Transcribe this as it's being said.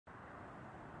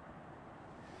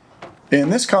In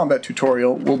this combat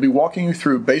tutorial, we'll be walking you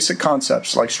through basic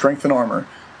concepts like strength and armor,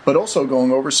 but also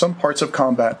going over some parts of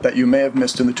combat that you may have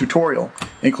missed in the tutorial,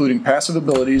 including passive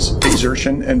abilities,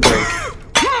 exertion, and break.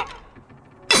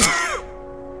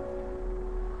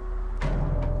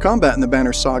 Combat in the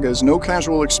Banner Saga is no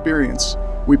casual experience.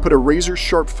 We put a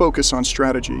razor-sharp focus on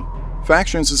strategy.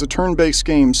 Factions is a turn-based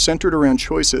game centered around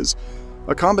choices,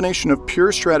 a combination of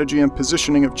pure strategy and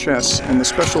positioning of chess and the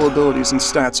special abilities and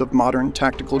stats of modern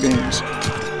tactical games.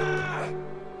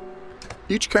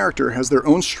 Each character has their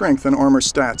own strength and armor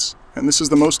stats, and this is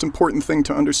the most important thing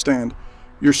to understand.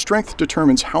 Your strength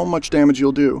determines how much damage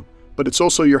you'll do, but it's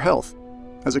also your health.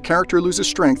 As a character loses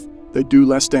strength, they do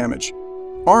less damage.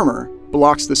 Armor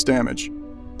blocks this damage.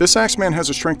 This Axeman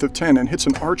has a strength of 10 and hits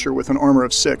an archer with an armor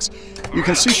of 6. You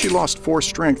can see she lost 4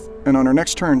 strength, and on her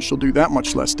next turn she'll do that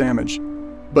much less damage.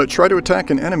 But try to attack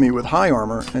an enemy with high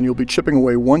armor and you'll be chipping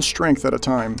away 1 strength at a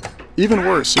time. Even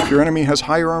worse, if your enemy has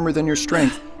higher armor than your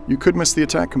strength, you could miss the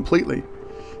attack completely.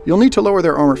 You'll need to lower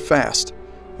their armor fast.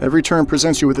 Every turn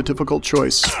presents you with a difficult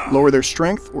choice: lower their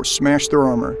strength or smash their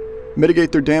armor,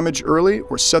 mitigate their damage early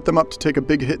or set them up to take a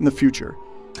big hit in the future.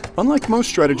 Unlike most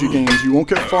strategy games, you won't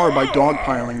get far by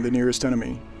dogpiling the nearest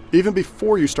enemy. Even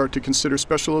before you start to consider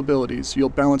special abilities, you'll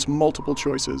balance multiple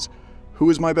choices. Who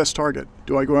is my best target?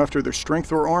 Do I go after their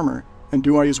strength or armor? And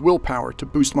do I use willpower to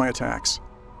boost my attacks?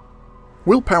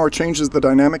 Willpower changes the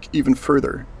dynamic even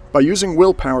further. By using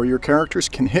willpower, your characters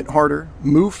can hit harder,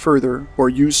 move further, or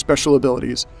use special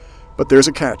abilities. But there's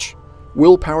a catch.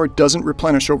 Willpower doesn't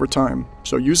replenish over time,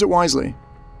 so use it wisely.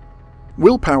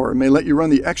 Willpower may let you run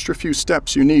the extra few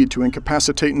steps you need to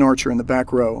incapacitate an archer in the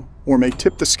back row, or may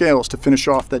tip the scales to finish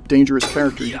off that dangerous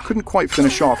character you couldn't quite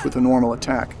finish off with a normal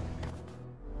attack.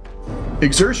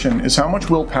 Exertion is how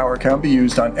much willpower can be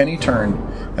used on any turn.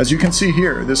 As you can see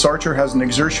here, this archer has an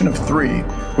exertion of 3,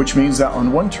 which means that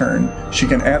on one turn, she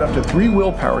can add up to 3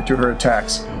 willpower to her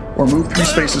attacks, or move 3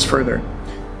 spaces further.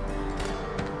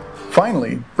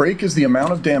 Finally, break is the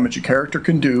amount of damage a character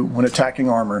can do when attacking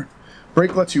armor.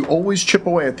 Break lets you always chip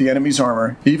away at the enemy's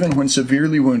armor, even when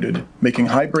severely wounded, making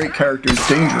high break characters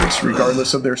dangerous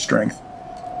regardless of their strength.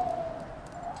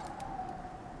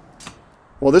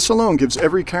 While this alone gives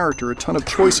every character a ton of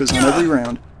choices on every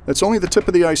round, that's only the tip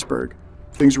of the iceberg.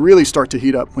 Things really start to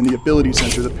heat up when the abilities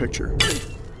enter the picture.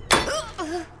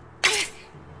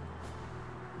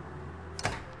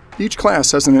 Each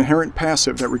class has an inherent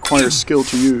passive that requires skill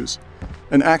to use.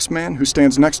 An Axeman who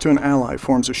stands next to an ally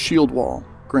forms a shield wall,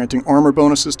 granting armor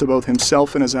bonuses to both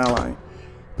himself and his ally.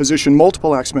 Position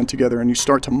multiple Axemen together and you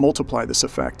start to multiply this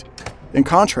effect. In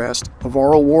contrast, a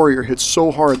Varl warrior hits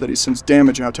so hard that he sends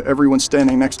damage out to everyone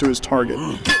standing next to his target.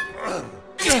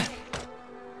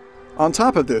 On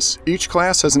top of this, each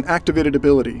class has an activated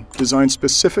ability, designed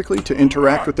specifically to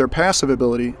interact with their passive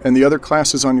ability and the other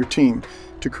classes on your team,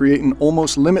 to create an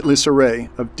almost limitless array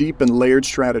of deep and layered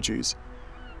strategies.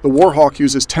 The Warhawk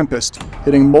uses Tempest,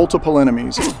 hitting multiple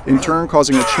enemies, in turn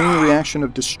causing a chain reaction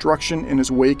of destruction in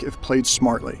his wake if played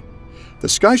smartly. The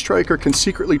Sky Striker can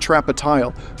secretly trap a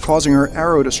tile, causing her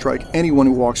arrow to strike anyone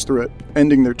who walks through it,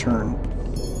 ending their turn.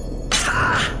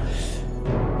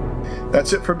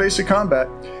 That's it for basic combat.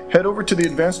 Head over to the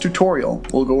advanced tutorial.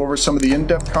 We'll go over some of the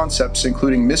in-depth concepts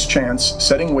including mischance,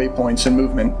 setting waypoints and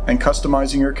movement, and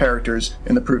customizing your characters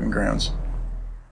in the Proving Grounds.